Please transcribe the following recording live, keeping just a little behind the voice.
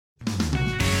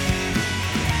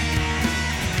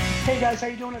guys, how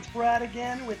you doing? It's Brad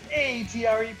again with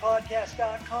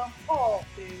ATREpodcast.com, all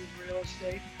things real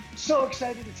estate. So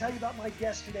excited to tell you about my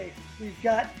guest today. We've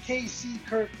got Casey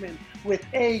Kirkman with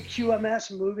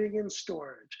AQMS Moving and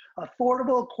Storage,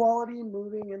 affordable quality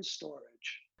moving and storage.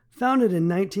 Founded in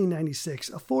 1996,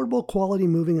 Affordable Quality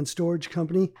Moving and Storage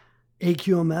Company,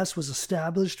 AQMS was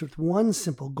established with one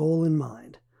simple goal in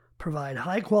mind: provide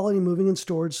high-quality moving and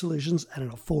storage solutions at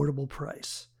an affordable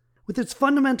price. With its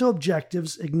fundamental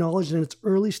objectives acknowledged in its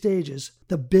early stages,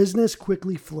 the business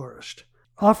quickly flourished,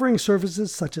 offering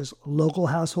services such as local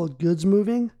household goods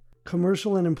moving,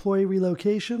 commercial and employee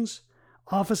relocations,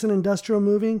 office and industrial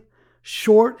moving,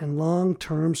 short and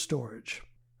long-term storage.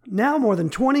 Now, more than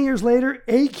 20 years later,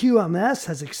 AQMS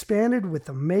has expanded with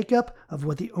the makeup of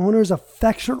what the owners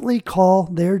affectionately call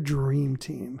their dream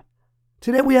team.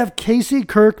 Today we have Casey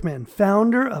Kirkman,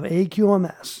 founder of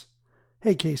AQMS.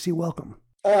 Hey Casey, welcome.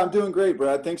 I'm doing great,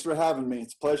 Brad. Thanks for having me.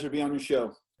 It's a pleasure to be on your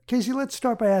show. Casey, let's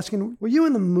start by asking, were you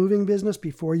in the moving business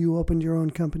before you opened your own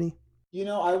company? You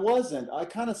know, I wasn't. I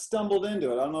kind of stumbled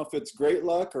into it. I don't know if it's great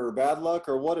luck or bad luck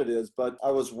or what it is, but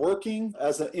I was working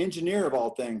as an engineer of all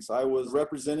things. I was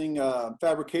representing a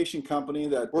fabrication company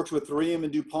that works with 3M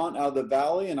and DuPont out of the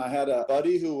Valley, and I had a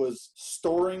buddy who was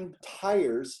storing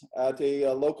tires at a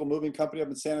local moving company up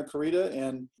in Santa Clarita,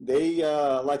 and they,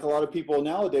 like a lot of people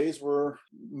nowadays, were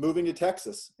moving to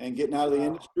Texas and getting out of the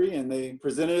industry, and they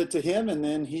presented it to him, and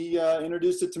then he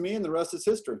introduced it to me, and the rest is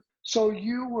history. So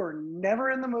you were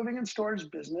never in the moving and storage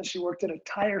business. You worked at a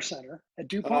tire center at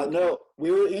DuPont? No,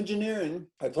 we were engineering.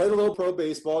 I played a little pro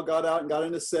baseball, got out and got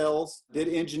into sales, did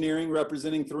engineering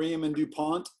representing 3M and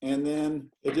DuPont, and then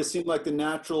it just seemed like the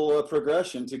natural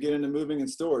progression to get into moving and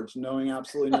storage, knowing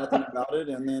absolutely nothing about it,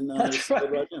 and then That's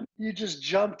right. right in. You just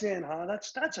jumped in, huh?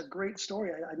 That's a great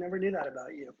story. I never knew that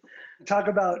about you. Talk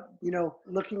about,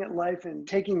 looking at life and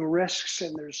taking risks,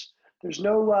 and there's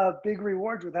no big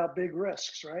rewards without big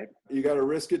risks, right? You got to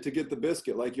risk it to get the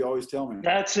biscuit, like you always tell me.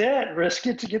 That's it. Risk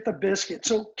it to get the biscuit.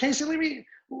 So, Casey,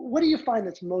 what do you find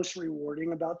that's most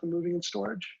rewarding about the moving and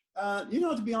storage?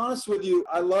 To be honest with you,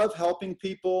 I love helping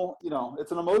people.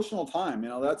 It's an emotional time.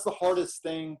 That's the hardest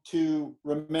thing to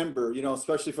remember,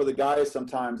 especially for the guys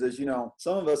sometimes, is,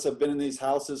 some of us have been in these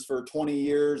houses for 20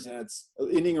 years and it's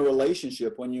ending a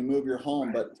relationship when you move your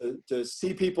home. Right. But to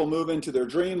see people move into their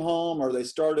dream home, or they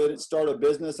start a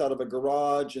business out of a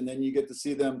garage, and then you get to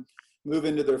see them move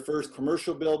into their first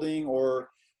commercial building, or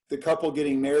the couple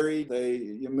getting married,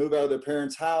 you move out of their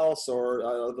parents' house or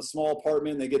out of a small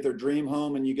apartment, and they get their dream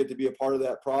home, and you get to be a part of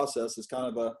that process. It's kind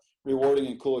of a rewarding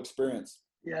and cool experience.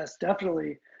 Yes,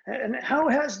 definitely. And how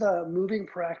has the moving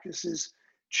practices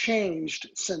changed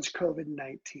since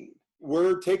COVID-19?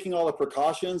 We're taking all the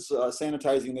precautions,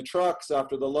 sanitizing the trucks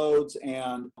after the loads,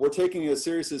 and we're taking it as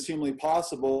serious as humanly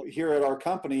possible here at our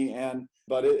company.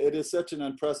 But it is such an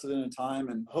unprecedented time,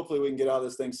 and hopefully we can get out of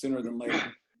this thing sooner than later.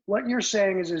 What you're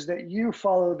saying is that you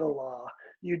follow the law.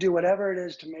 You do whatever it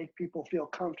is to make people feel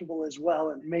comfortable as well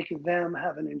and make them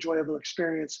have an enjoyable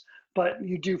experience, but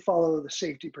you do follow the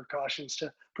safety precautions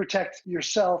to protect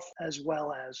yourself as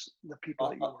well as the people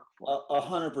that you work for.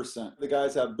 100%. The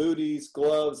guys have booties,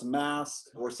 gloves, masks.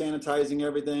 We're sanitizing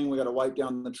everything. We got to wipe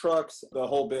down the trucks, the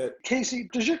whole bit. Casey,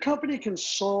 does your company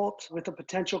consult with a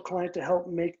potential client to help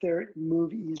make their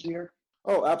move easier?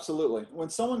 Oh, absolutely. When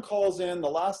someone calls in, the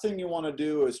last thing you want to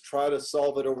do is try to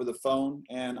solve it over the phone.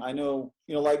 And I know,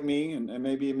 like me and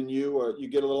maybe even you, or you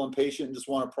get a little impatient and just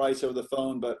want a price over the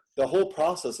phone. But the whole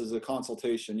process is a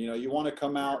consultation. You want to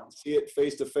come out, see it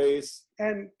face to face.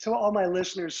 And to all my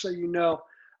listeners, so you know,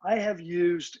 I have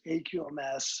used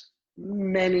AQMS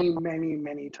many, many,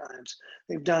 many times.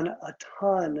 They've done a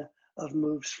ton of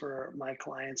moves for my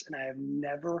clients, and I have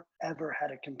never, ever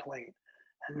had a complaint.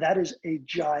 And that is a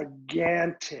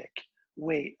gigantic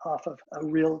weight off of a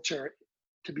realtor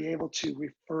to be able to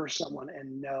refer someone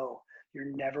and know you're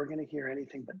never going to hear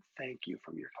anything but thank you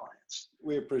from your clients.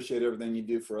 We appreciate everything you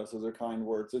do for us. Those are kind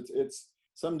words. It's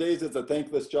some days it's a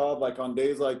thankless job, like on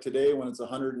days like today when it's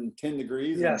 110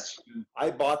 degrees. Yes. And I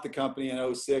bought the company in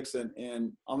 2006,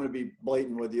 and I'm going to be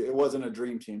blatant with you. It wasn't a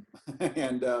dream team.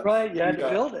 Right. You had to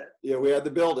build it. Yeah, we had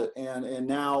to build it. And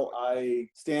now I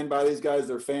stand by these guys,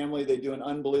 their family. They do an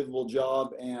unbelievable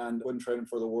job, and wouldn't trade them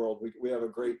for the world. We have a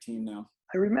great team now.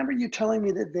 I remember you telling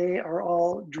me that they are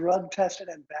all drug tested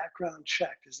and background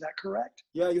checked. Is that correct?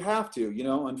 Yeah, you have to.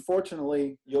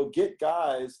 Unfortunately, you'll get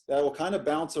guys that will kind of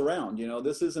bounce around.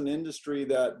 This is an industry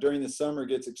that during the summer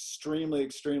gets extremely,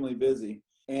 extremely busy.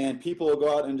 And people will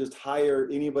go out and just hire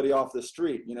anybody off the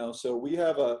street, So we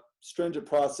have a stringent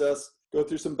process. go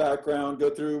through some background, go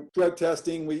through drug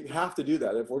testing. We have to do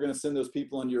that if we're going to send those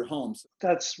people into your homes.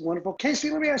 That's wonderful.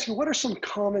 Casey, let me ask you, what are some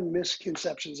common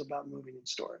misconceptions about moving and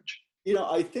storage?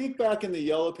 I think back in the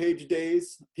Yellow Page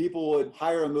days, people would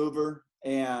hire a mover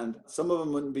and some of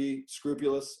them wouldn't be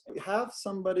scrupulous. Have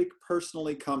somebody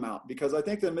personally come out, because I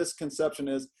think the misconception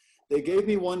is they gave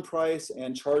me one price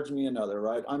and charged me another,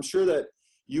 right? I'm sure that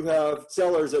you have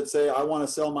sellers that say, I want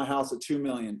to sell my house at $2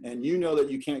 million, and you know that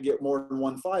you can't get more than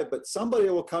 1.5, but somebody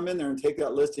will come in there and take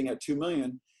that listing at $2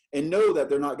 million and know that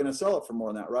they're not going to sell it for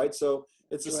more than that, right? So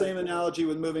it's the same analogy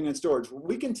with moving and storage.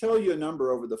 We can tell you a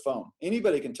number over the phone.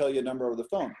 Anybody can tell you a number over the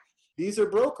phone. These are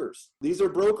brokers. These are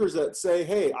brokers that say,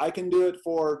 hey, I can do it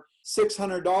for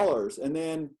 $600. And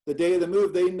then the day of the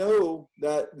move, they know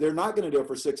that they're not going to do it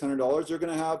for $600. They're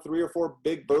going to have 3 or 4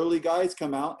 big burly guys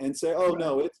come out and say, oh,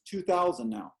 no, it's $2,000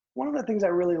 now. One of the things I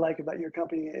really like about your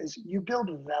company is you build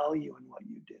value in what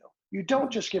you do. You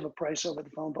don't just give a price over the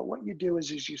phone, but what you do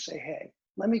is you say, hey,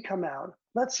 let me come out.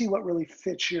 Let's see what really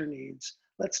fits your needs.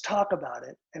 Let's talk about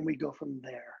it. And we go from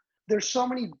there. There's so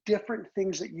many different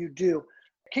things that you do.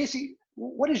 Casey,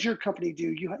 what does your company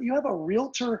do? You have a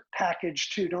realtor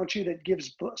package too, don't you, that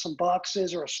gives some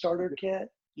boxes or a starter kit?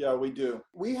 Yeah, we do.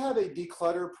 We have a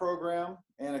declutter program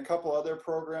and a couple other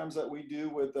programs that we do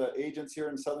with agents here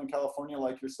in Southern California,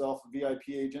 like yourself, VIP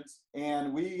agents.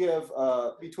 And we give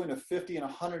between a $50 and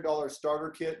 $100 starter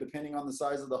kit, depending on the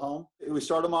size of the home. We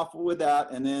start them off with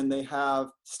that, and then they have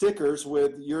stickers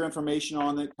with your information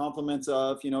on it, compliments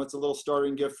of, it's a little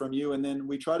starting gift from you. And then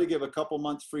we try to give a couple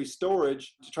months free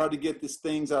storage to try to get these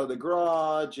things out of the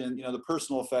garage and, the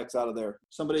personal effects out of there.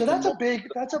 So that's a big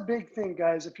thing,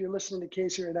 guys, if you're listening to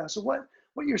Casey right now. So what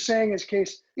you're saying is,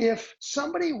 Case, if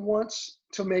somebody wants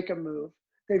to make a move,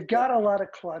 they've got a lot of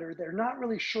clutter, they're not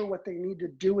really sure what they need to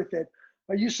do with it.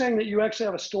 Are you saying that you actually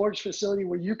have a storage facility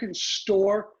where you can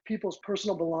store people's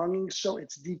personal belongings so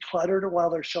it's decluttered while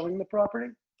they're showing the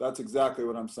property? That's exactly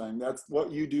what I'm saying. That's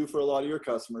what you do for a lot of your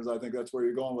customers. I think that's where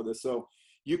you're going with this. So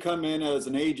you come in as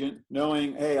an agent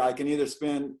knowing, hey, I can either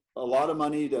spend a lot of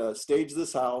money to stage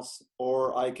this house,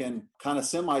 or I can kind of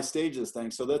semi-stage this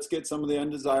thing. So let's get some of the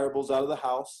undesirables out of the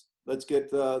house. Let's get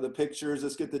the pictures.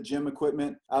 Let's get the gym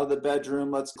equipment out of the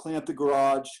bedroom. Let's clean up the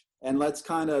garage. And let's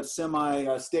kind of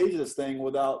semi-stage this thing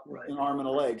without an arm and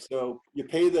a leg. So you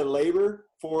pay the labor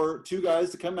for 2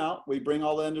 guys to come out. We bring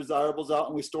all the undesirables out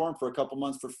and we store them for a couple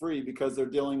months for free because they're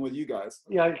dealing with you guys.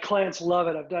 Yeah, clients love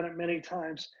it. I've done it many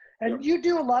times. And you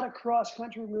do a lot of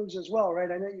cross-country moves as well, right?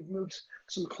 I know you've moved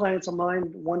some clients of mine,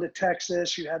 one to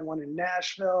Texas, you had one in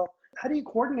Nashville. How do you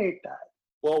coordinate that?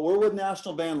 Well, we're with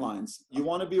National Van Lines. You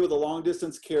want to be with a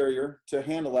long-distance carrier to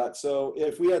handle that. So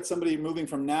if we had somebody moving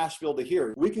from Nashville to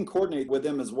here, we can coordinate with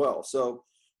them as well. So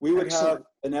we would have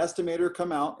an estimator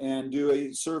come out and do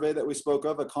a survey that we spoke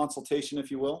of, a consultation, if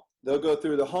you will. They'll go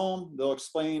through the home. They'll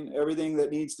explain everything that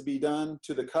needs to be done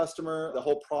to the customer, the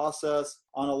whole process.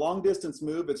 On a long-distance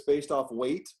move, it's based off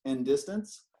weight and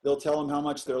distance. They'll tell them how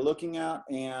much they're looking at,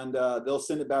 and they'll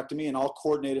send it back to me, and I'll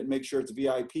coordinate it and make sure it's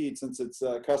VIP'd since it's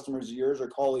customers of yours or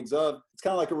colleagues of. It's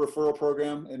kind of like a referral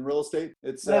program in real estate.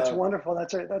 That's wonderful.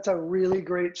 That's a really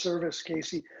great service,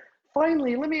 Casey.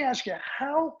 Finally, let me ask you,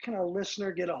 how can a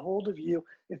listener get a hold of you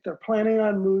if they're planning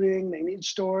on moving, they need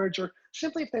storage, or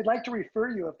simply if they'd like to refer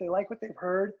you, if they like what they've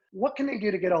heard? What can they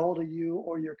do to get a hold of you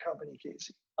or your company,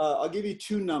 Casey? I'll give you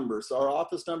 2 numbers. Our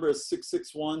office number is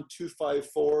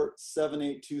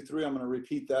 661-254-7823. I'm going to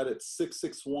repeat that. It's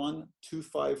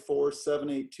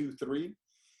 661-254-7823.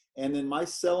 And then my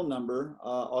cell number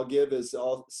I'll give is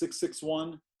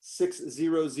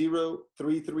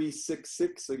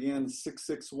 661-600-3366. Again,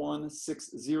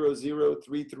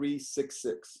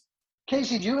 661-600-3366.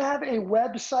 Casey, do you have a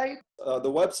website? The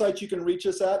website you can reach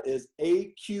us at is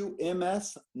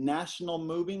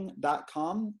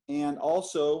aqmsnationalmoving.com and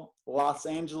also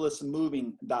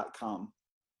losangelesmoving.com.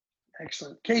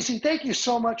 Excellent. Casey, thank you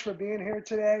so much for being here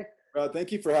today.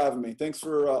 Thank you for having me. Thanks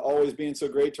for always being so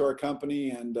great to our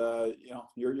company, and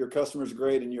your customers are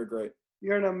great and you're great.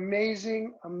 You're an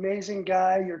amazing, amazing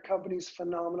guy. Your company's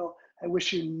phenomenal. I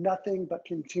wish you nothing but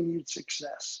continued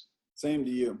success. Same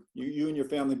to you. You and your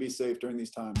family be safe during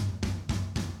these times.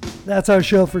 That's our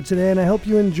show for today, and I hope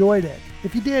you enjoyed it.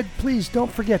 If you did, please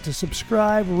don't forget to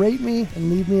subscribe, rate me, and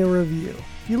leave me a review.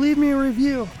 If you leave me a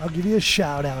review, I'll give you a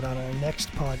shout out on our next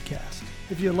podcast.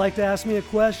 If you'd like to ask me a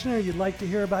question or you'd like to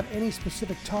hear about any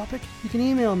specific topic, you can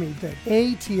email me at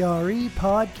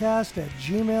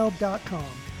atrepodcast@gmail.com.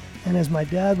 And as my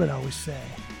dad would always say,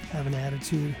 have an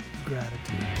attitude of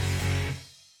gratitude.